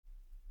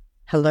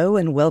Hello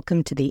and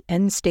welcome to the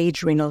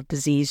End-Stage Renal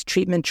Disease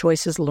Treatment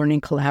Choices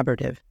Learning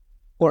Collaborative,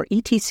 or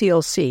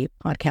ETCLC,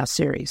 podcast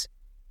series.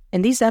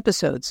 In these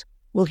episodes,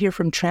 we'll hear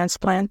from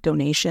transplant,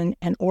 donation,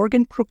 and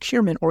organ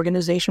procurement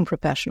organization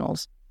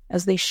professionals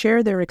as they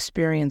share their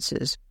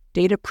experiences,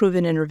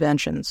 data-proven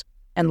interventions,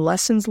 and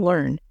lessons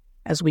learned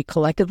as we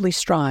collectively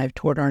strive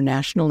toward our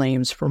national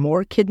aims for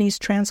more kidneys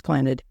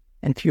transplanted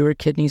and fewer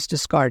kidneys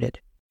discarded.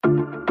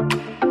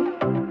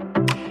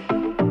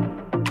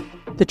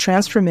 The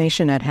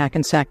Transformation at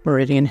Hackensack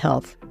Meridian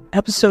Health,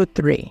 Episode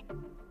 3,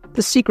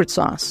 The Secret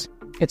Sauce.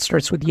 It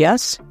starts with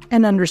yes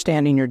and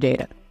understanding your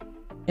data.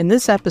 In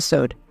this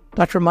episode,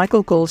 Dr.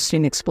 Michael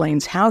Goldstein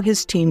explains how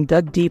his team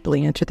dug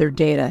deeply into their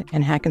data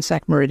and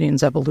Hackensack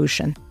Meridian's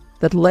evolution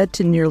that led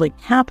to nearly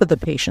half of the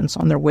patients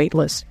on their wait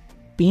list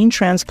being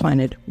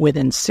transplanted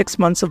within 6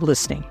 months of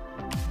listing.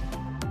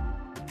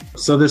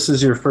 So this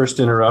is your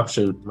first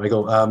interruption,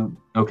 Michael.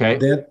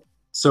 Okay.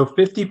 So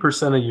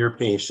 50% of your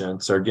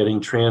patients are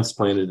getting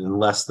transplanted in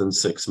less than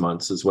 6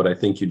 months is what I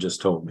think you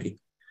just told me.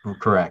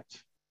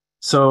 Correct.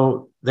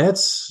 So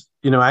that's,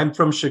 I'm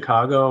from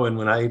Chicago. And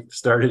when I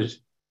started,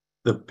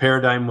 the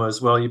paradigm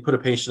was, well, you put a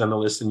patient on the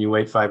list and you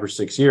wait 5 or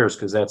 6 years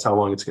because that's how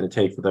long it's going to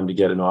take for them to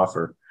get an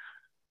offer.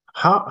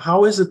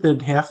 How is it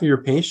that half of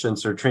your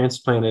patients are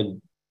transplanted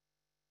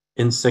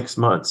in 6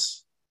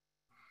 months?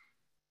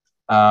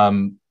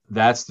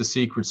 That's the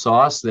secret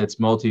sauce. That's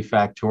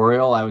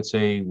multifactorial. I would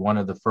say one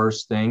of the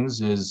first things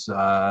is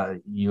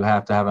you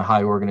have to have a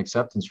high organ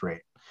acceptance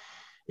rate.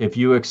 If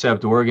you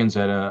accept organs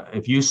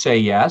if you say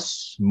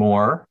yes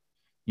more,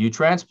 you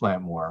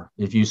transplant more.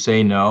 If you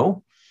say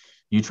no,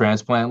 you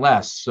transplant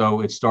less.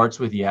 So it starts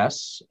with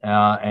yes,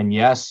 and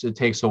yes, it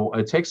takes a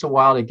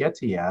while to get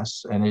to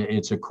yes, and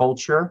it's a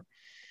culture.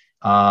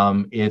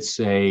 It's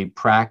a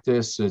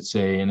practice. It's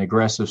an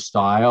aggressive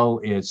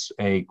style. It's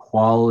a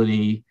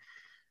quality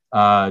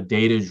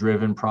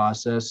data-driven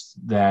process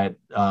that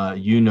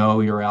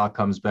your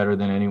outcomes better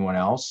than anyone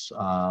else,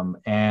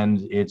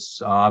 and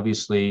it's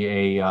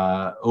obviously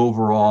a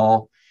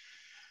overall,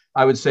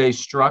 I would say,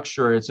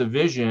 structure. It's a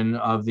vision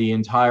of the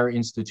entire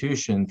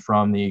institution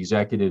from the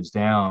executives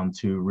down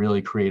to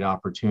really create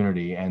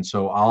opportunity. And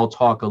so I'll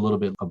talk a little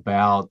bit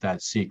about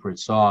that secret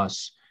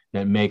sauce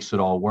that makes it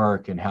all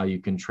work and how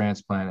you can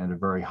transplant at a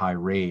very high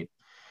rate.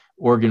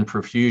 Organ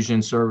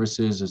perfusion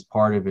services is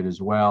part of it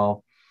as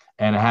well.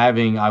 And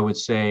having, I would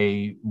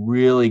say,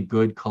 really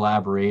good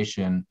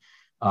collaboration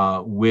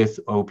with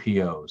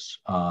OPOs.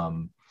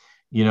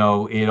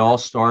 It all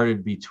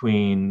started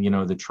between,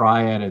 the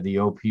triad of the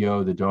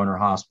OPO, the donor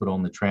hospital,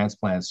 and the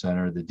transplant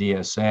center, the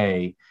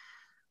DSA,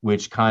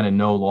 which kind of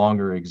no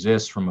longer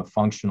exists from a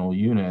functional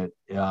unit,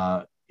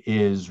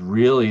 is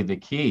really the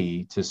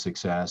key to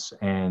success.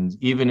 And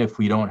even if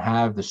we don't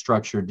have the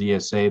structured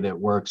DSA that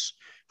works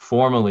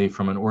formally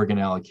from an organ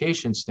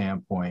allocation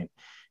standpoint,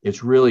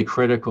 it's really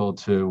critical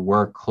to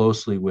work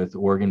closely with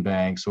organ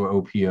banks or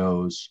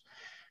OPOs,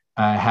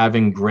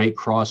 having great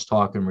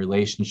crosstalk and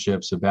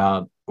relationships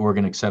about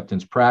organ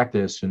acceptance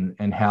practice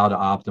and how to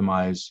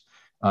optimize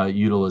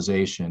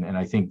utilization. And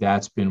I think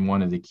that's been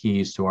one of the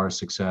keys to our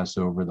success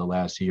over the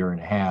last year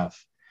and a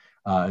half,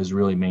 is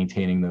really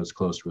maintaining those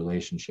close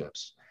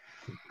relationships.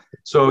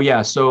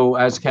 So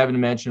as Kevin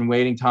mentioned,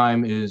 waiting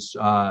time is,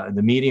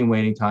 the median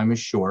waiting time is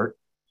short.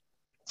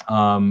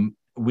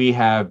 We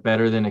have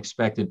better than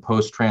expected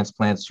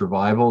post-transplant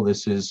survival.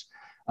 This is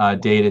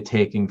data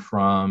taken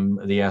from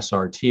the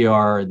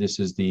SRTR. This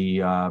is the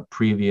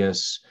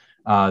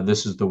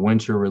this is the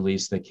winter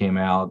release that came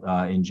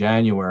out in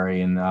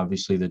January, and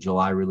obviously the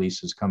July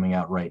release is coming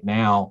out right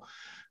now.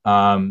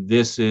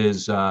 This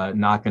is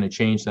not going to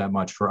change that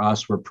much for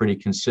us. We're pretty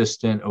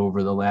consistent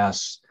over the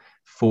last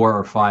 4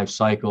 or 5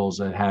 cycles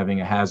at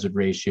having a hazard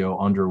ratio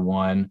under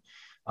 1.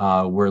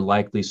 We're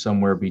likely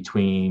somewhere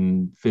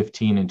between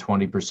 15 and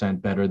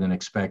 20% better than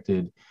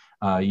expected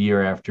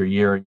year after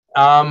year.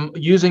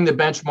 Using the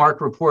benchmark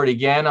report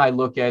again, I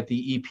look at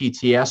the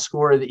EPTS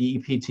score. The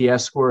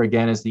EPTS score,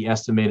 again, is the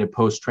estimated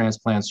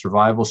post-transplant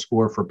survival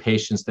score for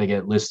patients that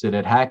get listed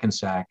at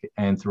Hackensack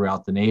and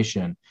throughout the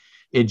nation.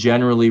 It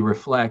generally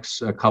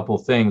reflects a couple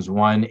things.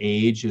 One,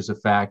 age is a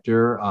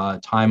factor.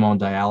 Time on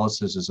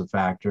dialysis is a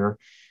factor.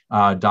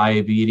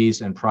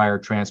 Diabetes and prior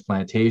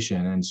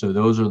transplantation. And so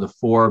those are the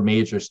 4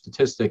 major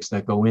statistics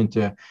that go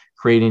into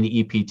creating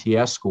the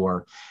EPTS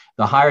score.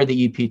 The higher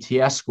the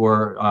EPTS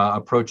score,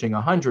 approaching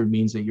 100,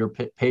 means that your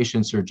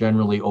patients are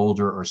generally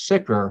older or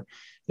sicker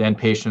than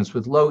patients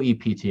with low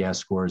EPTS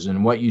scores.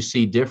 And what you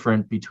see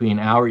different between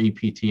our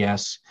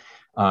EPTS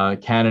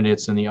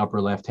candidates in the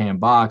upper left-hand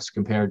box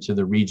compared to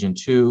the Region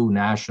 2,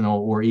 national,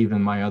 or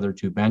even my other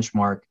 2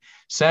 benchmark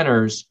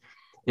centers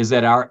is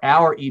that our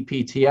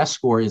EPTS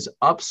score is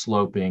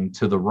upsloping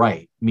to the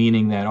right,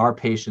 meaning that our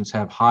patients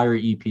have higher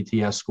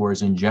EPTS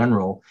scores in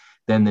general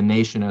than the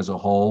nation as a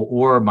whole,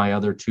 or my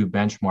other 2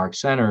 benchmark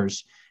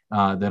centers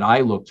that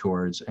I look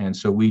towards. And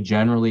so we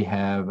generally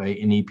have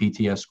an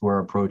EPTS score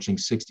approaching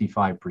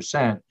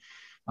 65%.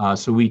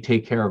 So we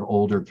take care of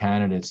older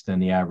candidates than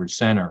the average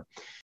center.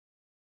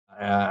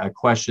 A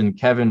question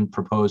Kevin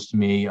proposed to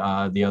me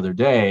the other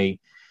day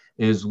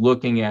is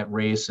looking at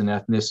race and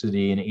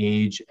ethnicity and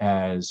age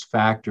as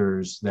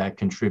factors that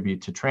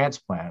contribute to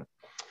transplant.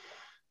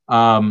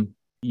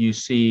 You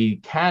see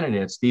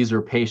candidates, these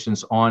are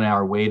patients on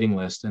our waiting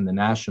list and the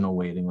national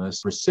waiting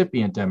list,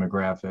 recipient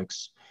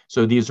demographics.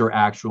 So these are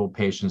actual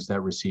patients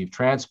that receive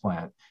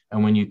transplant.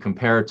 And when you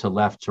compare it to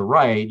left to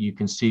right, you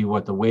can see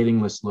what the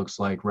waiting list looks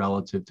like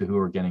relative to who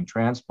are getting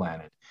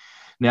transplanted.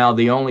 Now,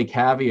 the only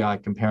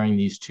caveat comparing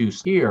these two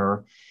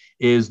here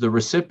is the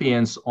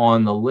recipients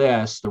on the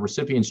list, the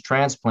recipients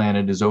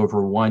transplanted is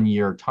over 1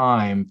 year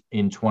time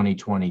in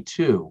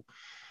 2022.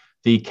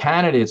 The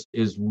candidates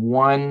is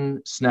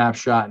one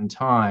snapshot in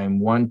time,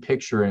 one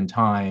picture in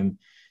time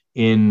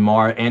in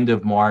end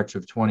of March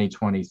of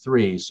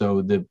 2023.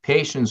 So the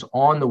patients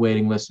on the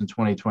waiting list in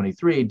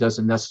 2023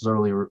 doesn't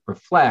necessarily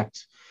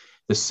reflect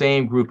the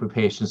same group of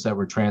patients that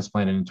were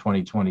transplanted in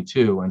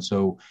 2022. And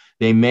so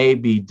they may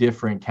be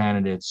different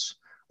candidates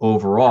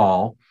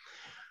overall.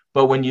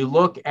 But when you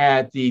look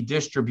at the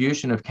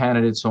distribution of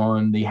candidates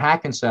on the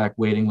Hackensack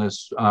waiting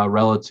list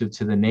relative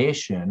to the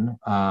nation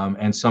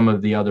and some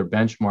of the other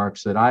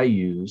benchmarks that I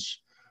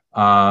use,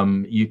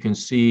 you can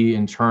see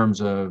in terms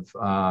of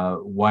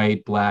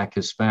white, Black,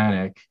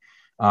 Hispanic,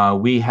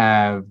 we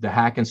have the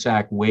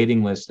Hackensack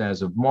waiting list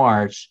as of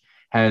March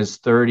has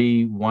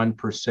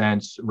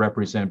 31%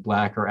 represent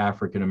Black or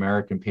African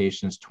American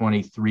patients,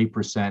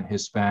 23%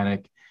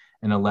 Hispanic,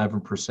 and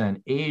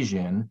 11%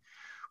 Asian,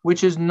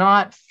 which is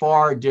not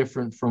far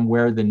different from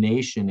where the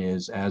nation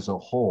is as a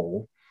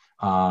whole.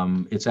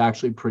 It's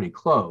actually pretty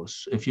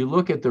close. If you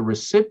look at the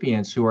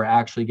recipients who are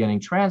actually getting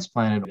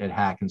transplanted at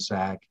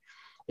Hackensack,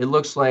 it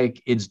looks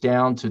like it's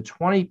down to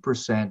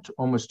 20%,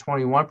 almost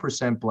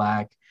 21%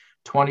 Black,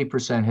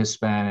 20%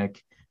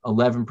 Hispanic,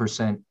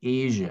 11%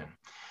 Asian,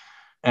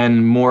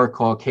 and more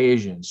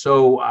Caucasian.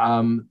 So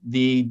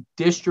the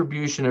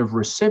distribution of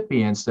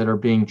recipients that are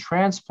being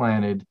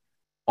transplanted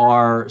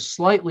are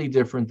slightly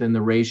different than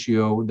the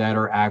ratio that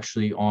are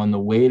actually on the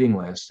waiting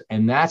list.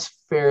 And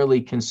that's fairly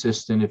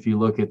consistent if you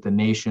look at the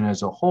nation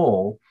as a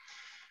whole.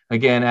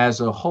 Again, as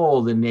a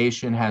whole, the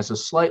nation has a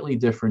slightly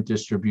different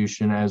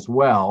distribution as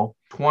well.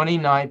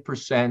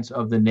 29%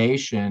 of the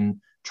nation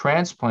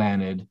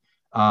transplanted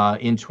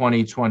in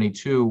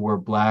 2022 were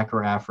Black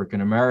or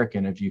African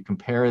American. If you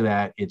compare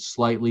that, it's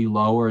slightly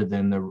lower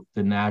than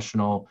the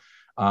national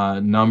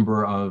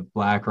number of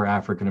Black or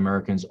African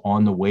Americans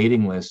on the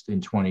waiting list in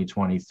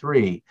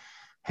 2023.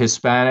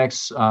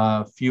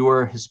 Hispanics,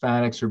 fewer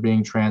Hispanics are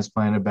being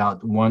transplanted,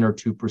 about 1 or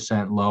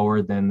 2%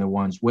 lower than the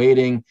ones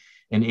waiting,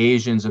 and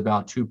Asians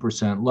about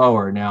 2%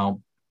 lower.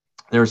 Now,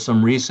 there's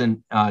some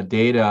recent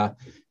data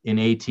in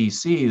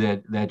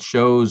ATC that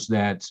shows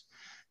that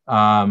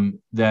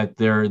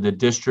the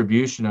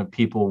distribution of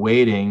people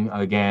waiting,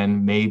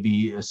 again, may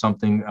be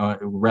something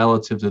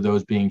relative to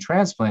those being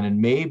transplanted,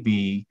 may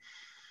be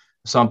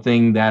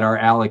something that our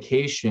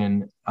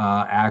allocation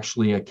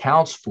actually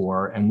accounts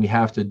for, and we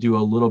have to do a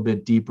little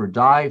bit deeper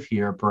dive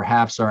here.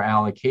 Perhaps our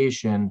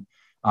allocation,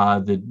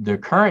 the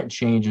current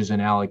changes in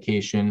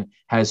allocation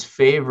has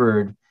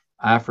favored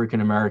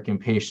African American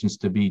patients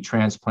to be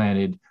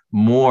transplanted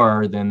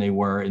more than they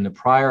were in the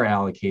prior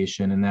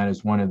allocation, and that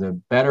is one of the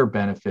better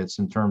benefits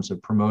in terms of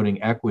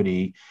promoting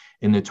equity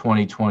in the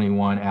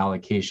 2021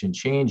 allocation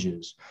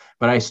changes.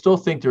 But I still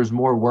think there's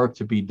more work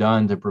to be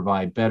done to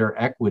provide better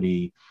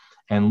equity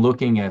and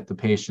looking at the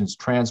patients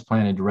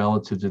transplanted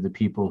relative to the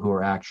people who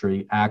are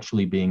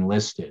actually being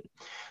listed.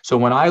 So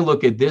when I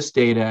look at this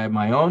data at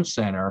my own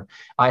center,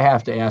 I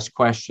have to ask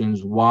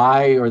questions: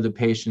 why are the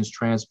patients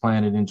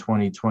transplanted in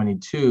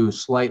 2022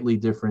 slightly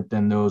different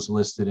than those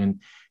listed in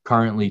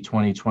currently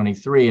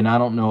 2023? And I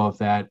don't know if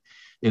that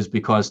is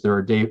because there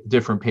are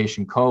different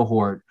patient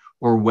cohort,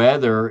 or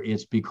whether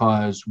it's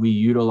because we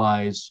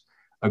utilize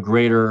a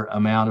greater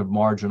amount of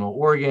marginal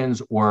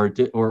organs or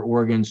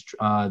organs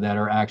that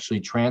are actually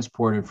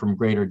transported from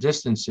greater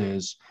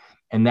distances.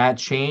 And that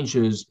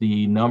changes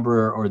the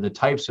number or the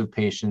types of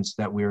patients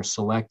that we are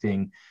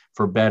selecting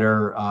for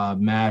better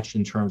match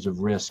in terms of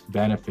risk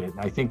benefit.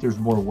 I think there's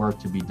more work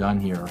to be done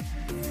here.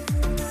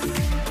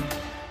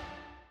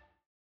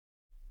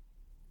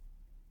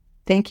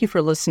 Thank you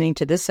for listening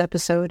to this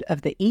episode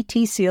of the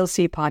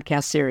ETCLC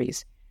podcast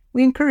series.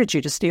 We encourage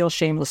you to steal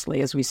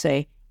shamelessly, as we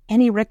say,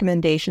 any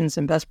recommendations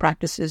and best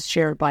practices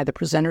shared by the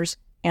presenters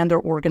and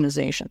their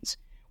organizations.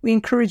 We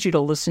encourage you to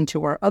listen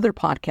to our other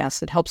podcasts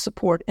that help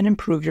support and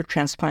improve your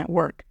transplant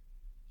work.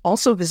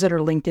 Also visit our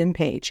LinkedIn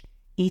page,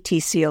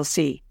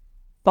 ETCLC.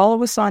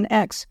 Follow us on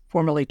X,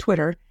 formerly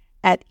Twitter,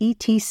 at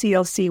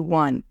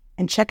ETCLC1,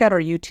 and check out our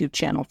YouTube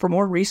channel for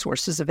more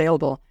resources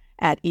available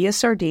at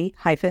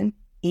ESRD-ETCLC.